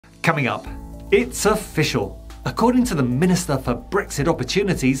Coming up, it's official. According to the Minister for Brexit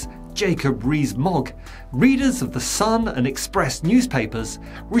Opportunities, Jacob Rees Mogg, readers of the Sun and Express newspapers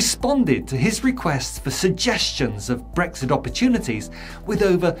responded to his requests for suggestions of Brexit opportunities with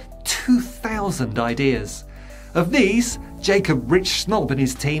over 2,000 ideas. Of these, Jacob Rich-Snob and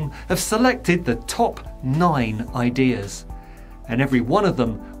his team have selected the top 9 ideas. And every one of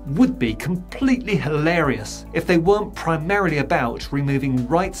them would be completely hilarious if they weren't primarily about removing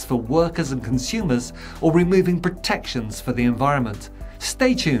rights for workers and consumers or removing protections for the environment.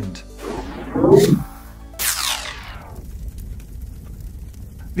 Stay tuned.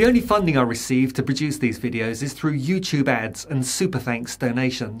 The only funding I receive to produce these videos is through YouTube ads and super thanks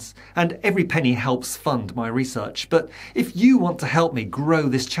donations, and every penny helps fund my research. But if you want to help me grow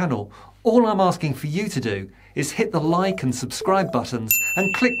this channel, all I'm asking for you to do is hit the like and subscribe buttons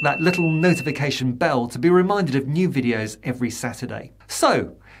and click that little notification bell to be reminded of new videos every Saturday.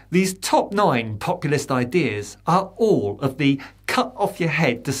 So, these top 9 populist ideas are all of the cut off your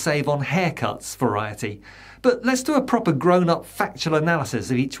head to save on haircuts variety. But let's do a proper grown-up factual analysis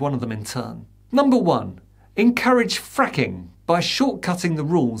of each one of them in turn. Number 1. Encourage fracking by shortcutting the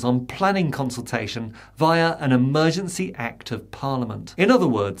rules on planning consultation via an emergency act of Parliament. In other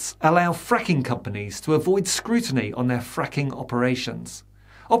words, allow fracking companies to avoid scrutiny on their fracking operations.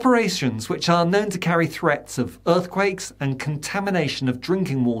 Operations which are known to carry threats of earthquakes and contamination of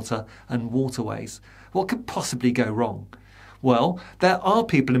drinking water and waterways. What could possibly go wrong? Well, there are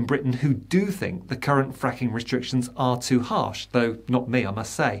people in Britain who do think the current fracking restrictions are too harsh, though not me, I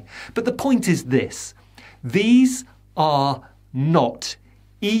must say. But the point is this: these are not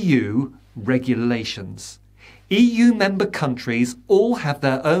EU regulations. EU member countries all have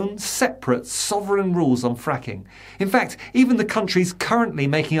their own separate sovereign rules on fracking. In fact, even the countries currently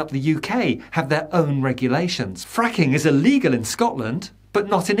making up the UK have their own regulations. Fracking is illegal in Scotland, but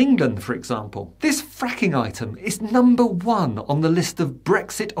not in England, for example. This fracking item is number 1 on the list of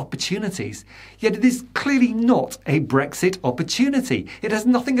Brexit opportunities, yet it is clearly not a Brexit opportunity. It has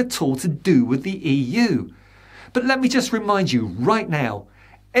nothing at all to do with the EU. But let me just remind you right now,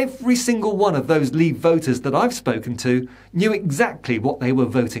 every single one of those Leave voters that I've spoken to knew exactly what they were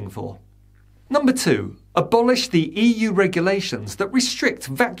voting for. Number 2. Abolish the EU regulations that restrict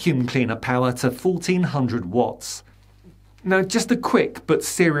vacuum cleaner power to 1400 watts. Now, just a quick but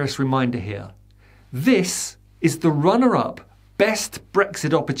serious reminder here. This is the runner-up best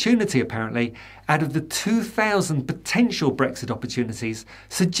Brexit opportunity, apparently, out of the 2,000 potential Brexit opportunities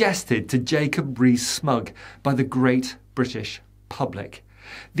suggested to Jacob Rees Mogg by the great British public.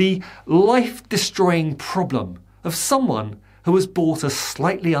 The life-destroying problem of someone who has bought a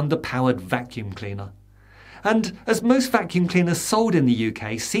slightly underpowered vacuum cleaner. And as most vacuum cleaners sold in the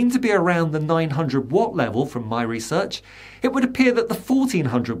UK seem to be around the 900 watt level from my research, it would appear that the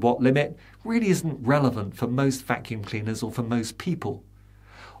 1400 watt limit really isn't relevant for most vacuum cleaners or for most people.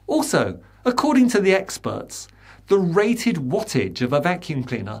 Also, according to the experts, the rated wattage of a vacuum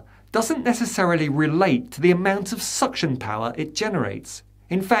cleaner doesn't necessarily relate to the amount of suction power it generates.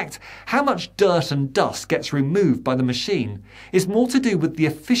 In fact, how much dirt and dust gets removed by the machine is more to do with the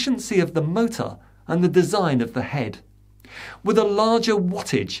efficiency of the motor and the design of the head. With a larger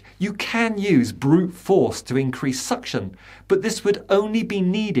wattage, you can use brute force to increase suction, but this would only be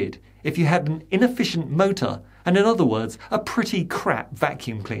needed if you had an inefficient motor and, in other words, a pretty crap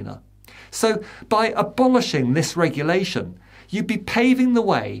vacuum cleaner. So, by abolishing this regulation, you'd be paving the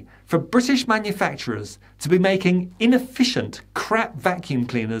way for British manufacturers to be making inefficient crap vacuum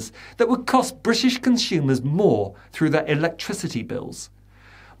cleaners that would cost British consumers more through their electricity bills.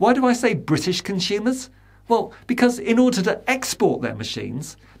 Why do I say British consumers? Well, because in order to export their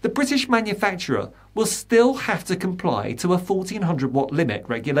machines, the British manufacturer will still have to comply to a 1400 watt limit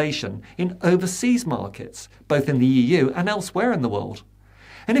regulation in overseas markets, both in the EU and elsewhere in the world.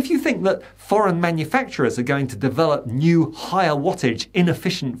 And if you think that foreign manufacturers are going to develop new higher wattage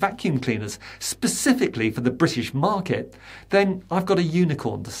inefficient vacuum cleaners specifically for the British market, then I've got a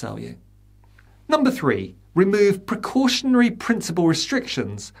unicorn to sell you. Number 3. Remove precautionary principle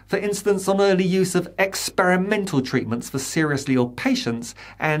restrictions, for instance on early use of experimental treatments for seriously ill patients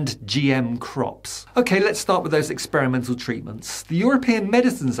and GM crops. Okay, let's start with those experimental treatments. The European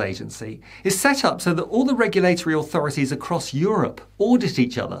Medicines Agency is set up so that all the regulatory authorities across Europe audit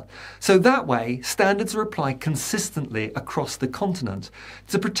each other, so that way standards are applied consistently across the continent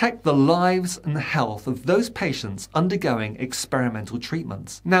to protect the lives and health of those patients undergoing experimental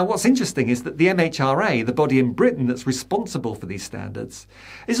treatments. Now, what's interesting is that the MHRA, the body in Britain that's responsible for these standards,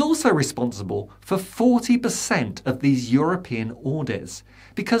 is also responsible for 40% of these European audits,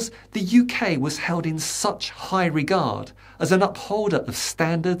 because the UK was held in such high regard as an upholder of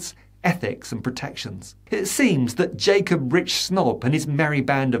standards, ethics and protections. It seems that Jacob Rich-Snob and his merry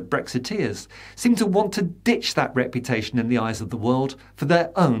band of Brexiteers seem to want to ditch that reputation in the eyes of the world for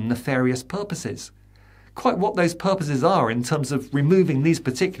their own nefarious purposes. Quite what those purposes are in terms of removing these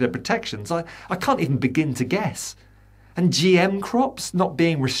particular protections, I can't even begin to guess. And GM crops not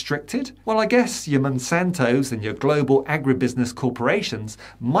being restricted? Well, I guess your Monsantos and your global agribusiness corporations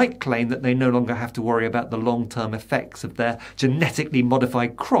might claim that they no longer have to worry about the long-term effects of their genetically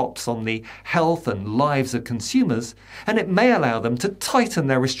modified crops on the health and lives of consumers, and it may allow them to tighten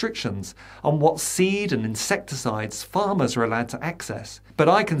their restrictions on what seed and insecticides farmers are allowed to access. But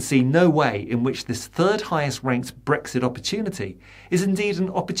I can see no way in which this third highest ranked Brexit opportunity is indeed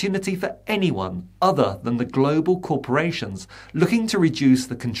an opportunity for anyone other than the global corporations looking to reduce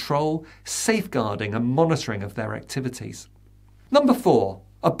the control, safeguarding and monitoring of their activities. Number 4.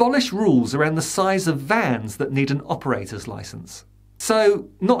 Abolish rules around the size of vans that need an operator's licence. So,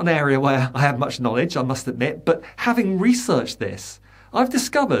 not an area where I have much knowledge, I must admit, but having researched this, I've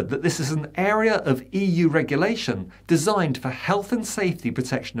discovered that this is an area of EU regulation designed for health and safety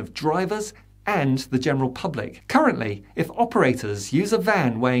protection of drivers and the general public. Currently, if operators use a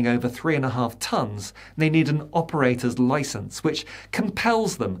van weighing over 3.5 tonnes, they need an operator's licence, which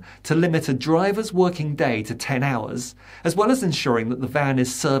compels them to limit a driver's working day to 10 hours, as well as ensuring that the van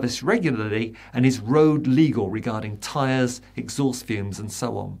is serviced regularly and is road legal regarding tyres, exhaust fumes and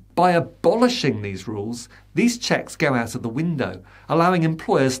so on. By abolishing these rules, these checks go out of the window, allowing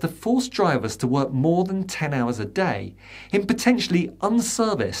employers to force drivers to work more than 10 hours a day in potentially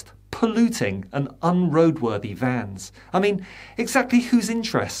unserviced, polluting and unroadworthy vans. I mean, exactly whose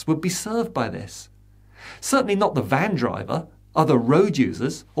interests would be served by this? Certainly not the van driver, other road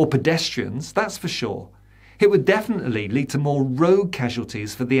users or pedestrians, that's for sure. It would definitely lead to more road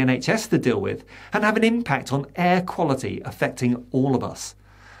casualties for the NHS to deal with and have an impact on air quality affecting all of us.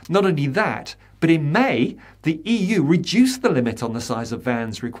 Not only that, but in May, the EU reduced the limit on the size of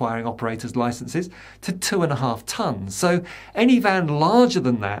vans requiring operators' licences to 2.5 tonnes. So any van larger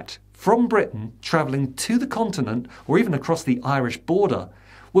than that from Britain travelling to the continent or even across the Irish border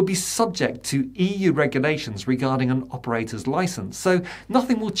would be subject to EU regulations regarding an operator's licence. So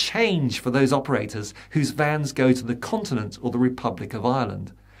nothing will change for those operators whose vans go to the continent or the Republic of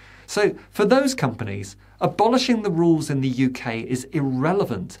Ireland. So for those companies, abolishing the rules in the UK is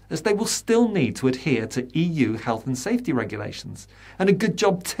irrelevant, as they will still need to adhere to EU health and safety regulations. And a good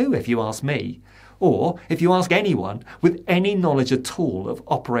job too, if you ask me. Or if you ask anyone with any knowledge at all of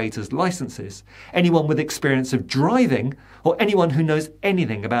operators' licences, anyone with experience of driving, or anyone who knows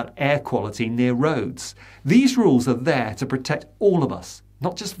anything about air quality near roads. These rules are there to protect all of us,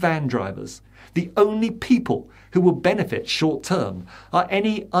 not just van drivers. The only people who will benefit short term are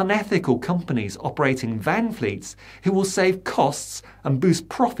any unethical companies operating van fleets who will save costs and boost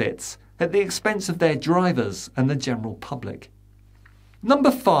profits at the expense of their drivers and the general public.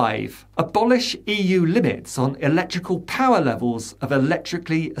 Number 5. Abolish EU limits on electrical power levels of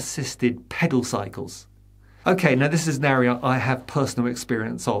electrically assisted pedal cycles. Okay, now this is an area I have personal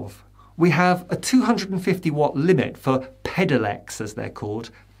experience of. We have a 250 watt limit for pedelecs, as they're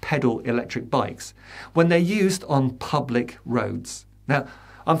called, pedal electric bikes, when they're used on public roads. Now,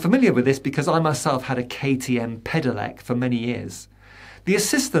 I'm familiar with this because I myself had a KTM pedelec for many years. The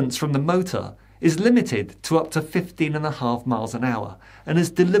assistance from the motor is limited to up to 15.5 miles an hour and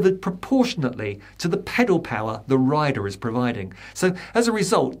is delivered proportionately to the pedal power the rider is providing. So as a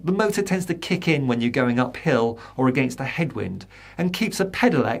result, the motor tends to kick in when you're going uphill or against a headwind and keeps a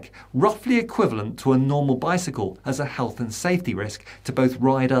pedelec roughly equivalent to a normal bicycle as a health and safety risk to both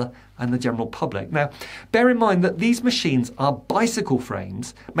rider and the general public. Now, bear in mind that these machines are bicycle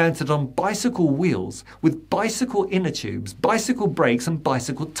frames mounted on bicycle wheels with bicycle inner tubes, bicycle brakes and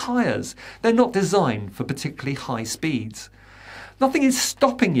bicycle tyres. They're not designed for particularly high speeds. Nothing is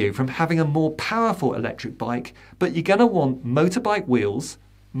stopping you from having a more powerful electric bike, but you're going to want motorbike wheels,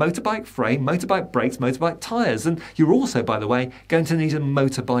 motorbike frame, motorbike brakes, motorbike tyres, and you're also, by the way, going to need a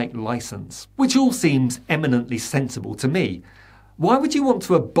motorbike licence, which all seems eminently sensible to me. Why would you want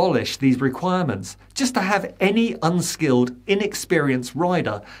to abolish these requirements just to have any unskilled, inexperienced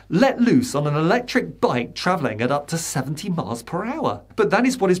rider let loose on an electric bike travelling at up to 70 miles per hour? But that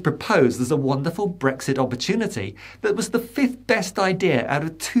is what is proposed as a wonderful Brexit opportunity that was the 5th best idea out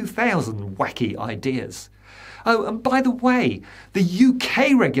of 2,000 wacky ideas. Oh, and by the way, the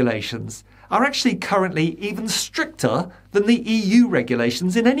UK regulations are actually currently even stricter than the EU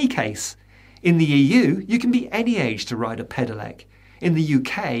regulations in any case. In the EU, you can be any age to ride a pedelec. In the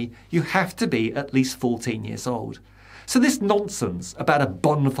UK, you have to be at least 14 years old. So this nonsense about a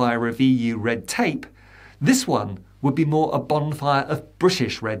bonfire of EU red tape, this one would be more a bonfire of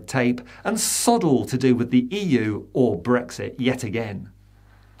British red tape and sod all to do with the EU or Brexit yet again.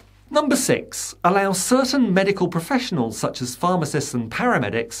 Number 6. Allow certain medical professionals such as pharmacists and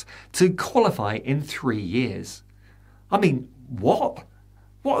paramedics to qualify in 3 years. I mean, what?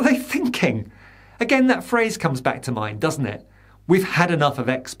 What are they thinking? Again, that phrase comes back to mind, doesn't it? We've had enough of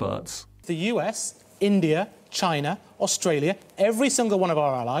experts. The US, India, China, Australia, every single one of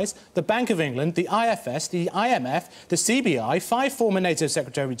our allies, the Bank of England, the IFS, the IMF, the CBI, 5 former NATO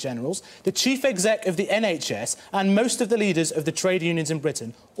Secretary Generals, the Chief Exec of the NHS and most of the leaders of the trade unions in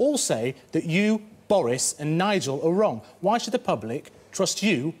Britain all say that you, Boris and Nigel are wrong. Why should the public trust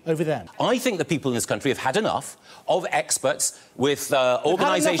you over them? I think the people in this country have had enough of experts with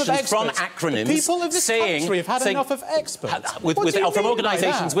organisations from acronyms. The people of this country have had enough of experts. From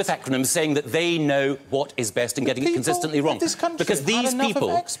organisations with acronyms saying that they know what is best and getting it consistently wrong. Because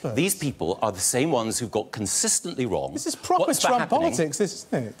these people are the same ones who've got consistently wrong. This is proper Trump politics,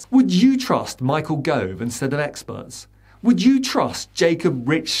 isn't it? Would you trust Michael Gove instead of experts? Would you trust Jacob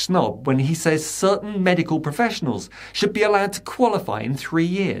Rich-Snob when he says certain medical professionals should be allowed to qualify in 3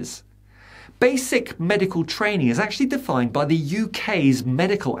 years? Basic medical training is actually defined by the UK's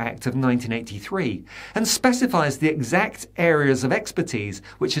Medical Act of 1983 and specifies the exact areas of expertise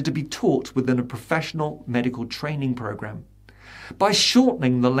which are to be taught within a professional medical training programme. By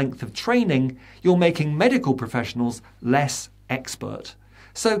shortening the length of training, you're making medical professionals less expert.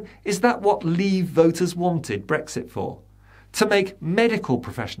 So is that what Leave voters wanted Brexit for? To make medical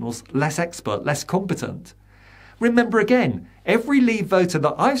professionals less expert, less competent? Remember again, every Leave voter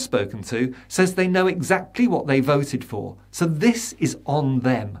that I've spoken to says they know exactly what they voted for, so this is on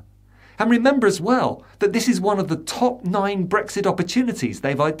them. And remember as well that this is one of the top 9 Brexit opportunities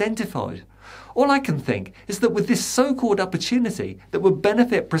they've identified. All I can think is that with this so-called opportunity that would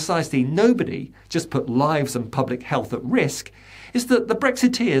benefit precisely nobody, just put lives and public health at risk, is that the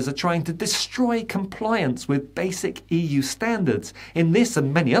Brexiteers are trying to destroy compliance with basic EU standards in this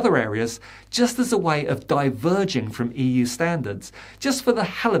and many other areas, just as a way of diverging from EU standards, just for the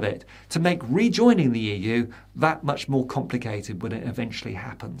hell of it, to make rejoining the EU that much more complicated when it eventually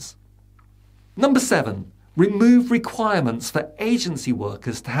happens. Number 7. Remove requirements for agency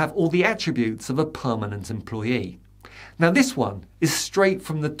workers to have all the attributes of a permanent employee. Now this one is straight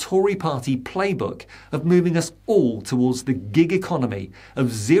from the Tory party playbook of moving us all towards the gig economy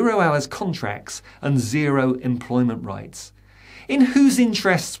of 0 hours contracts and 0 employment rights. In whose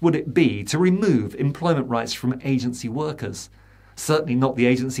interests would it be to remove employment rights from agency workers? Certainly not the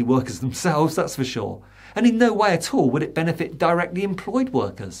agency workers themselves, that's for sure. And in no way at all would it benefit directly employed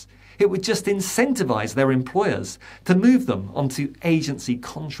workers. It would just incentivise their employers to move them onto agency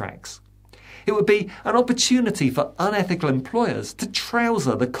contracts. It would be an opportunity for unethical employers to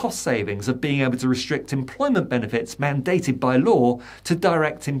trouser the cost savings of being able to restrict employment benefits mandated by law to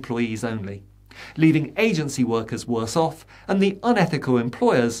direct employees only, leaving agency workers worse off and the unethical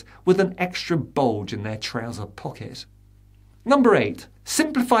employers with an extra bulge in their trouser pocket. Number 8.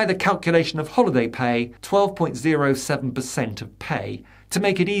 Simplify the calculation of holiday pay, 12.07% of pay, to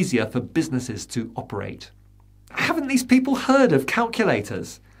make it easier for businesses to operate. Haven't these people heard of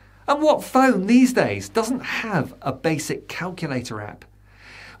calculators? And what phone these days doesn't have a basic calculator app?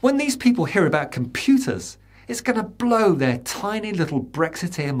 When these people hear about computers, it's going to blow their tiny little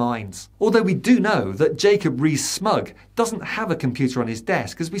Brexiteer minds. Although we do know that Jacob Rees Mogg doesn't have a computer on his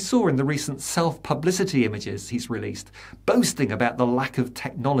desk, as we saw in the recent self-publicity images he's released, boasting about the lack of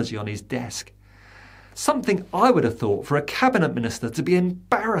technology on his desk. Something I would have thought for a cabinet minister to be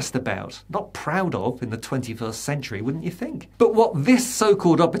embarrassed about, not proud of in the 21st century, wouldn't you think? But what this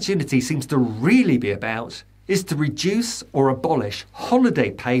so-called opportunity seems to really be about is to reduce or abolish holiday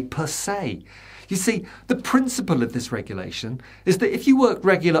pay per se. You see, the principle of this regulation is that if you work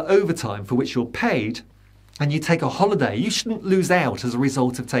regular overtime for which you're paid, and you take a holiday, you shouldn't lose out as a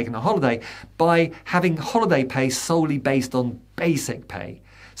result of taking a holiday by having holiday pay solely based on basic pay.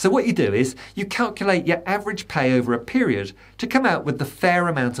 So what you do is you calculate your average pay over a period to come out with the fair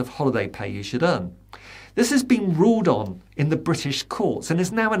amount of holiday pay you should earn. This has been ruled on in the British courts and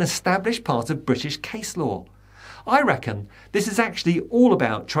is now an established part of British case law. I reckon this is actually all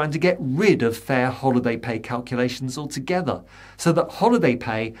about trying to get rid of fair holiday pay calculations altogether, so that holiday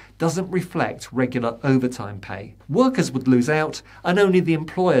pay doesn't reflect regular overtime pay. Workers would lose out, and only the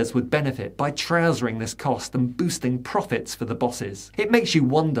employers would benefit by trousering this cost and boosting profits for the bosses. It makes you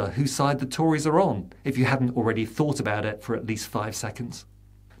wonder whose side the Tories are on, if you hadn't already thought about it for at least 5 seconds.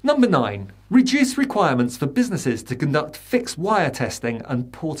 Number 9. Reduce requirements for businesses to conduct fixed wire testing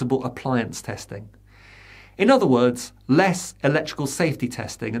and portable appliance testing. In other words, less electrical safety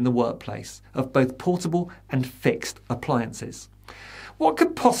testing in the workplace of both portable and fixed appliances. What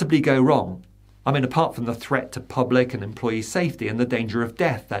could possibly go wrong? I mean, apart from the threat to public and employee safety and the danger of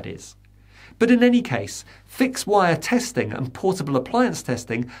death, that is. But in any case, fixed wire testing and portable appliance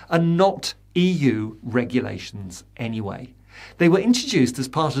testing are not EU regulations anyway. They were introduced as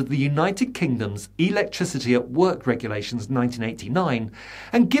part of the United Kingdom's Electricity at Work Regulations 1989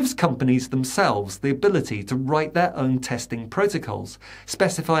 and gives companies themselves the ability to write their own testing protocols,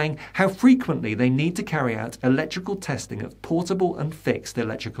 specifying how frequently they need to carry out electrical testing of portable and fixed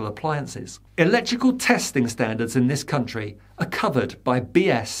electrical appliances. Electrical testing standards in this country are covered by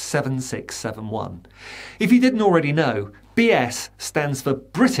BS 7671. If you didn't already know, BS stands for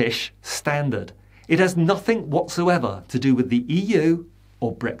British Standard. It has nothing whatsoever to do with the EU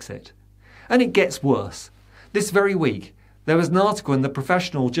or Brexit. And it gets worse. This very week, there was an article in the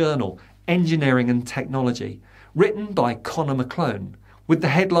professional journal Engineering and Technology, written by Conor McClone, with the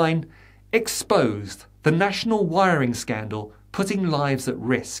headline, "Exposed, the National Wiring Scandal Putting Lives at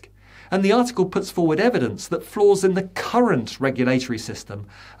Risk." And the article puts forward evidence that flaws in the current regulatory system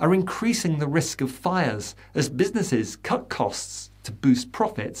are increasing the risk of fires as businesses cut costs to boost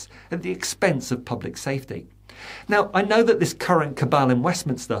profits at the expense of public safety. Now, I know that this current cabal in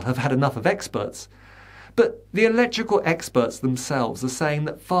Westminster have had enough of experts, but the electrical experts themselves are saying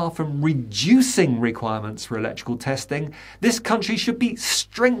that far from reducing requirements for electrical testing, this country should be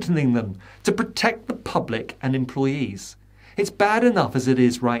strengthening them to protect the public and employees. It's bad enough as it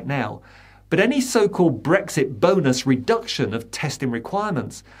is right now, but any so-called Brexit bonus reduction of testing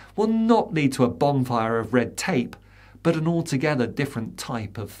requirements will not lead to a bonfire of red tape, but an altogether different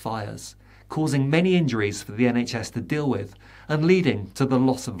type of fires, causing many injuries for the NHS to deal with and leading to the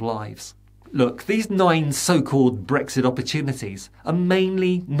loss of lives. Look, these 9 so-called Brexit opportunities are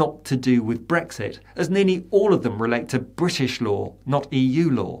mainly not to do with Brexit, as nearly all of them relate to British law, not EU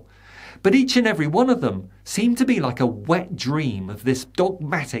law. But each and every one of them seem to be like a wet dream of this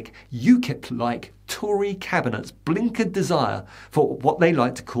dogmatic, UKIP-like Tory cabinet's blinkered desire for what they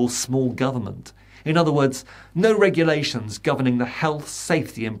like to call small government. In other words, no regulations governing the health,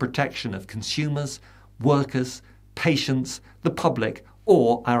 safety and protection of consumers, workers, patients, the public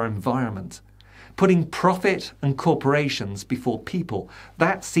or our environment. Putting profit and corporations before people,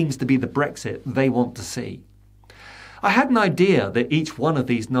 that seems to be the Brexit they want to see. I had an idea that each one of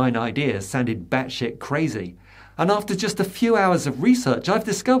these 9 ideas sounded batshit crazy, and after just a few hours of research I've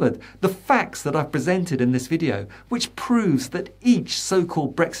discovered the facts that I've presented in this video, which proves that each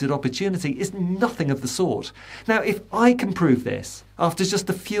so-called Brexit opportunity is nothing of the sort. Now, if I can prove this after just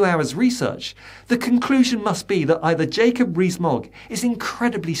a few hours research, the conclusion must be that either Jacob Rees-Mogg is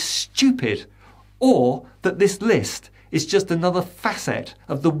incredibly stupid, or that this list is just another facet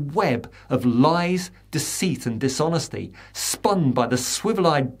of the web of lies, deceit and dishonesty spun by the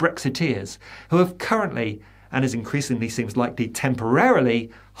swivel-eyed Brexiteers who have currently, and as increasingly seems likely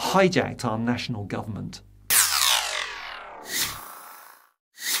temporarily, hijacked our national government.